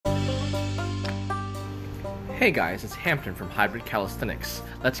Hey guys, it's Hampton from Hybrid Calisthenics.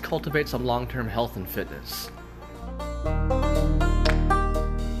 Let's cultivate some long-term health and fitness.